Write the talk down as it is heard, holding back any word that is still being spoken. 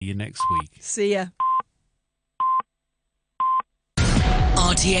you next week. See ya.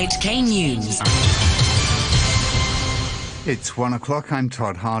 RTHK News. It's 1 o'clock. I'm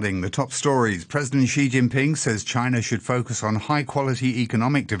Todd Harding. The top stories. President Xi Jinping says China should focus on high-quality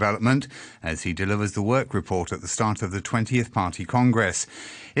economic development as he delivers the work report at the start of the 20th Party Congress.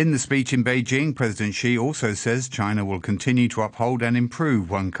 In the speech in Beijing, President Xi also says China will continue to uphold and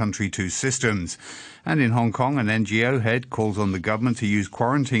improve one country, two systems. And in Hong Kong, an NGO head calls on the government to use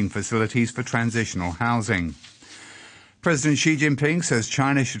quarantine facilities for transitional housing. President Xi Jinping says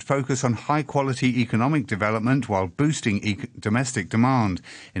China should focus on high-quality economic development while boosting domestic demand.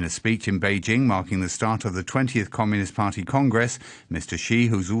 In a speech in Beijing marking the start of the 20th Communist Party Congress, Mr. Xi,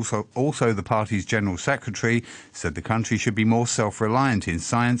 who's also the party's General Secretary, said the country should be more self-reliant in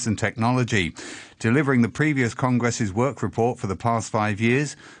science and technology. Delivering the previous Congress's work report for the past 5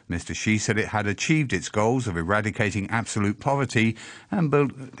 years, Mr. Xi said it had achieved its goals of eradicating absolute poverty and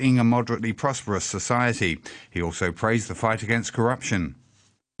building a moderately prosperous society. He also praised the fight against corruption.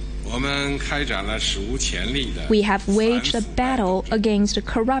 We have waged a battle against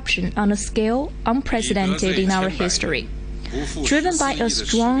corruption on a scale unprecedented in our history. Driven by a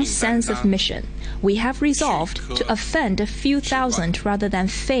strong sense of mission, we have resolved to offend a few thousand rather than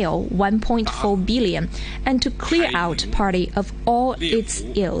fail 1.4 billion and to clear out party of all its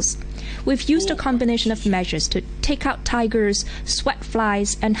ills. We've used a combination of measures to take out tigers, sweat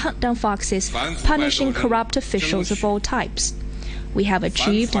flies, and hunt down foxes, punishing corrupt officials of all types. We have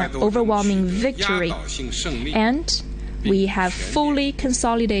achieved an overwhelming victory, and we have fully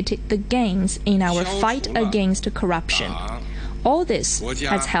consolidated the gains in our fight against corruption. All this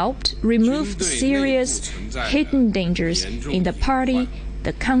has helped remove serious hidden dangers in the party,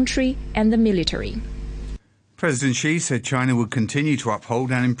 the country, and the military. President Xi said China would continue to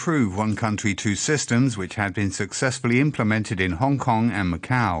uphold and improve one country, two systems, which had been successfully implemented in Hong Kong and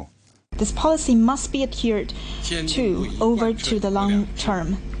Macau. This policy must be adhered to over to the long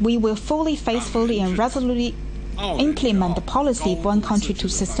term. We will fully, faithfully, and resolutely implement the policy of one country, two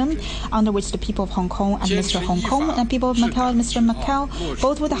system, under which the people of Hong Kong and Mr. Hong Kong and people of Macau and Mr. Macau,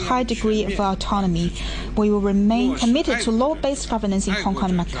 both with a high degree of autonomy. We will remain committed to law-based governance in Hong Kong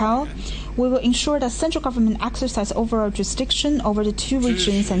and Macau. We will ensure that central government exercise overall jurisdiction over the two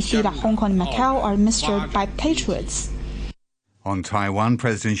regions and see that Hong Kong and Macau are administered by patriots. On Taiwan,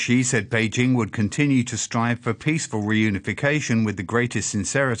 President Xi said Beijing would continue to strive for peaceful reunification with the greatest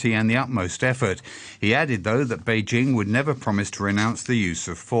sincerity and the utmost effort. He added, though, that Beijing would never promise to renounce the use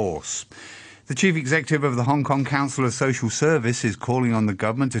of force. The chief executive of the Hong Kong Council of Social Service is calling on the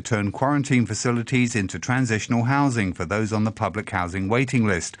government to turn quarantine facilities into transitional housing for those on the public housing waiting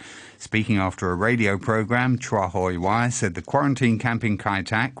list. Speaking after a radio program, Chua Hoi Wai said the quarantine camp in Kai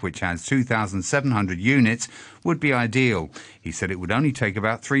Tak, which has 2,700 units, would be ideal. He said it would only take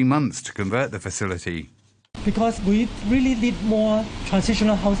about 3 months to convert the facility. Because we really need more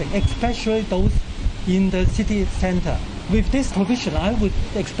transitional housing, especially those in the city center. With this provision, I would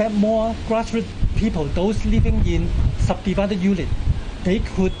expect more grassroots people, those living in subdivided units. They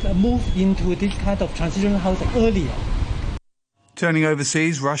could move into this kind of transitional housing earlier. Turning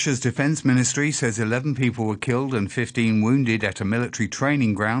overseas, Russia's defense ministry says 11 people were killed and 15 wounded at a military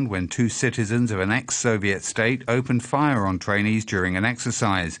training ground when 2 citizens of an ex-Soviet state opened fire on trainees during an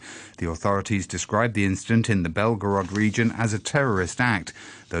exercise. The authorities described the incident in the Belgorod region as a terrorist act.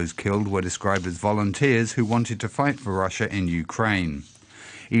 Those killed were described as volunteers who wanted to fight for Russia in Ukraine.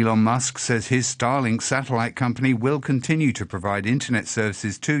 Elon Musk says his Starlink satellite company will continue to provide internet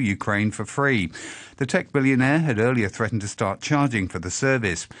services to Ukraine for free. The tech billionaire had earlier threatened to start charging for the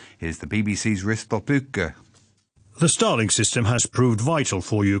service. Here's the BBC's Risto Pykkä. The Starlink system has proved vital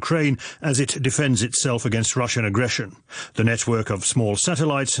for Ukraine as it defends itself against Russian aggression. The network of small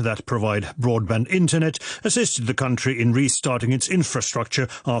satellites that provide broadband internet assisted the country in restarting its infrastructure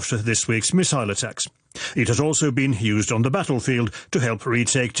after this week's missile attacks. It has also been used on the battlefield to help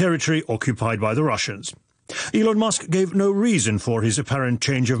retake territory occupied by the Russians. Elon Musk gave no reason for his apparent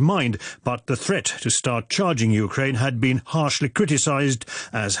change of mind, but the threat to start charging Ukraine had been harshly criticized,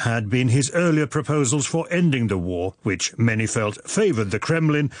 as had been his earlier proposals for ending the war, which many felt favored the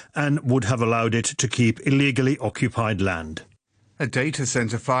Kremlin and would have allowed it to keep illegally occupied land. A data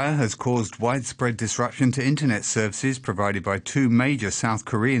center fire has caused widespread disruption to internet services provided by 2 major South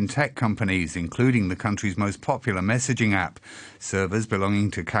Korean tech companies, including the country's most popular messaging app. Servers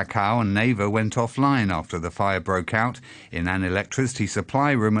belonging to Kakao and Naver went offline after the fire broke out in an electricity supply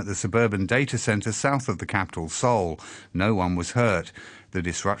room at the suburban data center south of the capital, Seoul. No one was hurt. The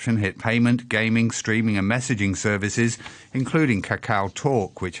disruption hit payment, gaming, streaming and messaging services, including Kakao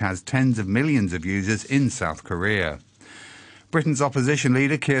Talk, which has tens of millions of users in South Korea. Britain's opposition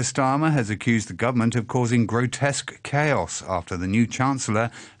leader Keir Starmer has accused the government of causing grotesque chaos after the new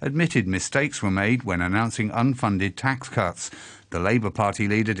Chancellor admitted mistakes were made when announcing unfunded tax cuts. The Labour Party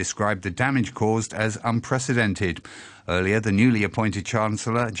leader described the damage caused as unprecedented. Earlier, the newly appointed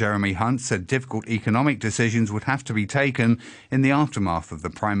Chancellor, Jeremy Hunt, said difficult economic decisions would have to be taken in the aftermath of the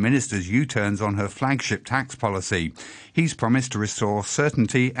Prime Minister's U-turns on her flagship tax policy. He's promised to restore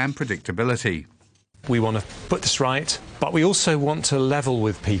certainty and predictability. We want to put this right, but we also want to level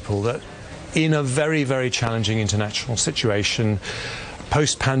with people that in a very, very challenging international situation,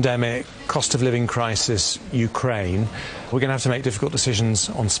 post-pandemic, cost of living crisis, Ukraine, we're going to have to make difficult decisions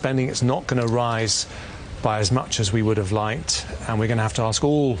on spending. It's not going to rise by as much as we would have liked, and we're going to have to ask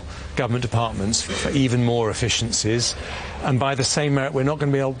all government departments for even more efficiencies. And by the same merit, we're not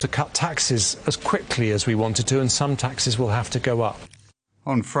going to be able to cut taxes as quickly as we wanted to, and some taxes will have to go up.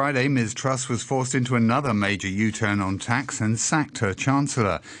 On Friday, Ms Truss was forced into another major U-turn on tax and sacked her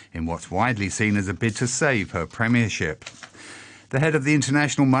Chancellor in what's widely seen as a bid to save her premiership. The head of the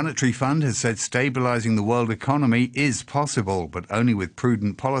International Monetary Fund has said stabilising the world economy is possible, but only with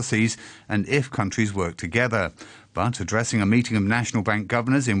prudent policies and if countries work together. But addressing a meeting of national bank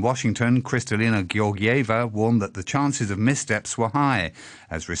governors in Washington, Kristalina Georgieva warned that the chances of missteps were high,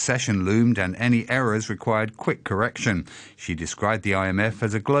 as recession loomed and any errors required quick correction. She described the IMF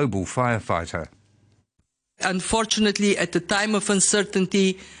as a global firefighter. Unfortunately, at the time of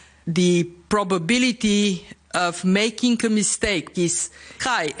uncertainty, the probability of making a mistake is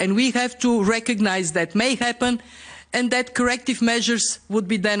high, and we have to recognize that may happen and that corrective measures would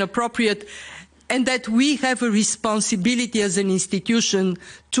be then appropriate, and that we have a responsibility as an institution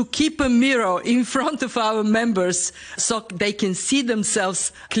to keep a mirror in front of our members so they can see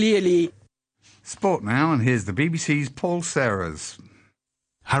themselves clearly. Sport now, and here's the BBC's Paul Serres.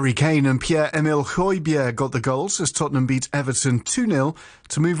 Harry Kane and Pierre-Emile Højbjerg got the goals as Tottenham beat Everton 2-0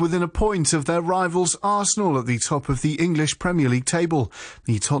 to move within a point of their rivals Arsenal at the top of the English Premier League table.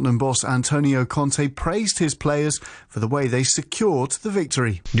 The Tottenham boss Antonio Conte praised his players for the way they secured the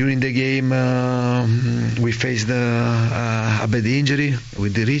victory. During the game, we faced a bad injury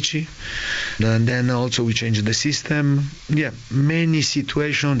with Ricci, and then also we changed the system. Many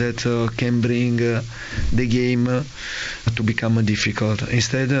situations that can bring the game to become difficult.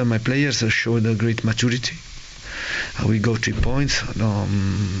 Instead, my players showed a great maturity. We got 3 points,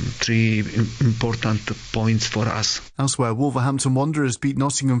 3 important points for us. Elsewhere, Wolverhampton Wanderers beat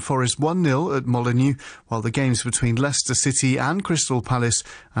Nottingham Forest 1-0 at Molineux, while the games between Leicester City and Crystal Palace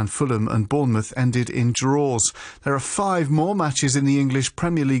and Fulham and Bournemouth ended in draws. There are 5 more matches in the English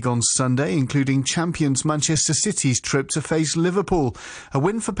Premier League on Sunday, including champions Manchester City's trip to face Liverpool. A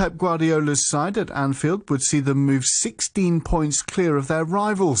win for Pep Guardiola's side at Anfield would see them move 16 points clear of their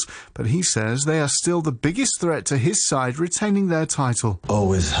rivals, but he says they are still the biggest threat to his side retaining their title.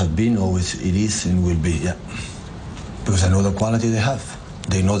 Always have been, always it is and will be, because I know the quality they have.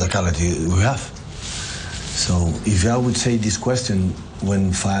 They know the quality we have. So if I would say this question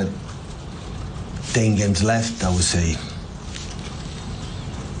when 10 games left, I would say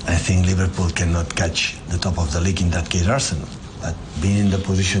I think Liverpool cannot catch the top of the league, in that case Arsenal. But being in the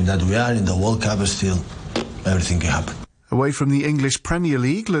position that we are in the World Cup, still everything can happen. Away from the English Premier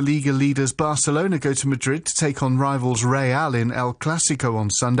League, La Liga leaders Barcelona go to Madrid to take on rivals Real in El Clasico on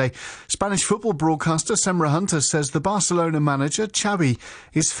Sunday. Spanish football broadcaster Semra Hunter says the Barcelona manager, Xavi,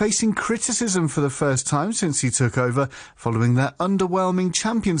 is facing criticism for the first time since he took over, following their underwhelming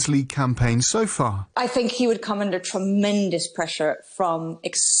Champions League campaign so far. I think he would come under tremendous pressure from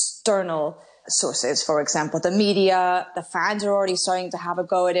external sources. For example, the media, the fans are already starting to have a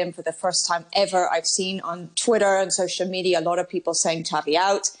go at him for the first time ever. I've seen on Twitter and social media a lot of people saying Xavi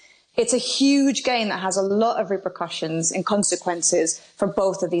out. It's a huge game that has a lot of repercussions and consequences for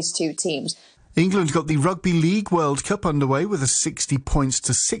both of these two teams. England got the Rugby League World Cup underway with a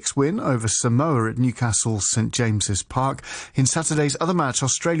 60-6 win over Samoa at Newcastle St James's Park. In Saturday's other match,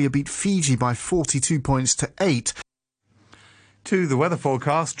 Australia beat Fiji by 42-8. To the weather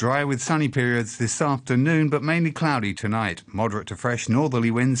forecast, dry with sunny periods this afternoon, but mainly cloudy tonight. Moderate to fresh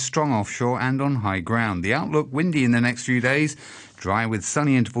northerly winds, strong offshore and on high ground. The outlook, windy in the next few days. Dry with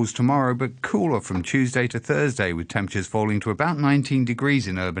sunny intervals tomorrow, but cooler from Tuesday to Thursday, with temperatures falling to about 19 degrees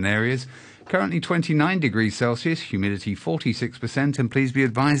in urban areas. Currently 29 degrees Celsius, humidity 46%, and please be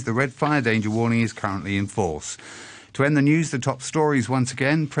advised the red fire danger warning is currently in force. To end the news, the top stories once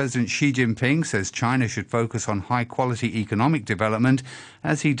again. President Xi Jinping says China should focus on high-quality economic development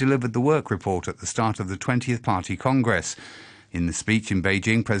as he delivered the work report at the start of the 20th Party Congress. In the speech in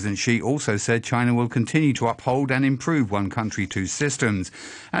Beijing, President Xi also said China will continue to uphold and improve one country, two systems.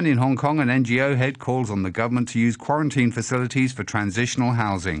 And in Hong Kong, an NGO head calls on the government to use quarantine facilities for transitional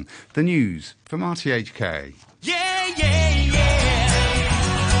housing. The news from RTHK. Yeah, yeah, yeah.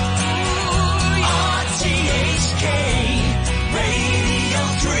 RTHK Radio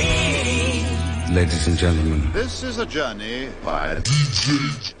 3. Ladies and gentlemen, this is a journey by a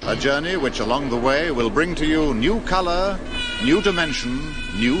DJ. A journey which along the way will bring to you new color, new dimension,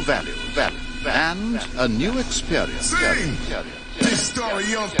 new value, and a new experience. Sing this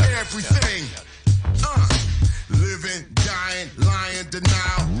story of everything. Living, dying, lying,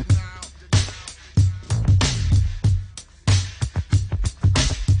 denial.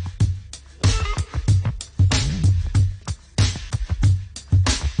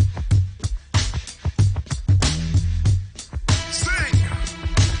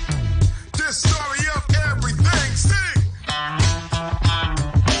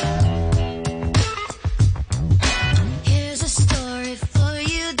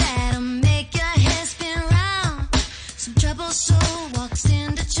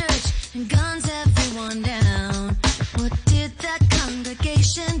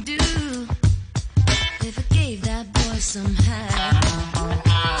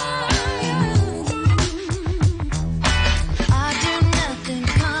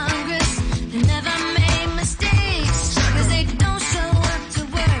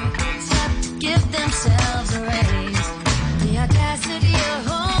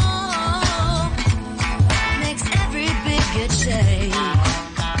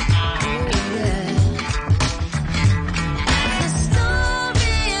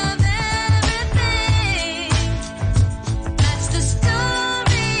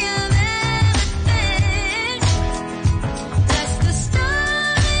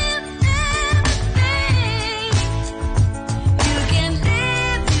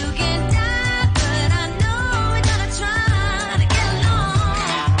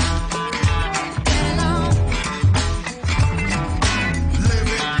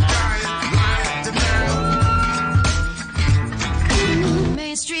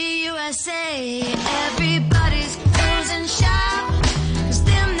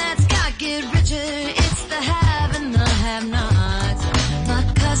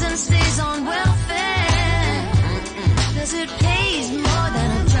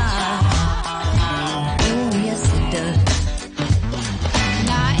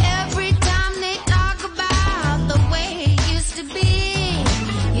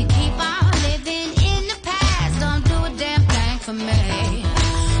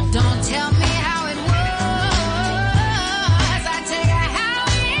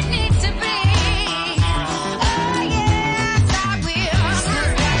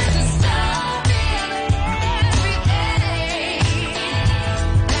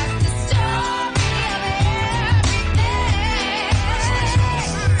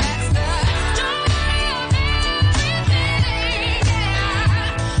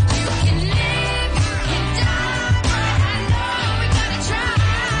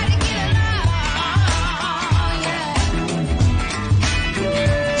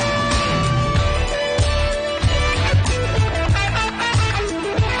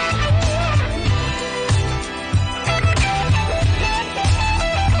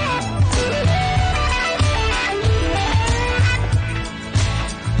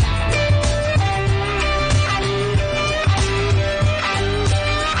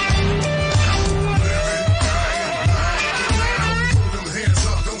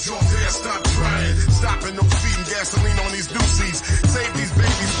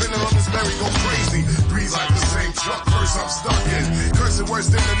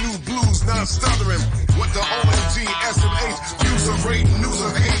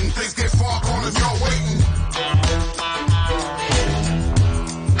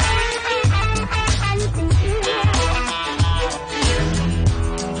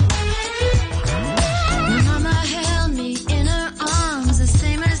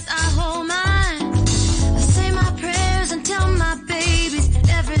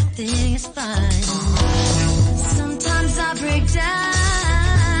 Sometimes I break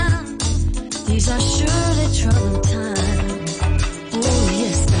down. These are surely troubled times.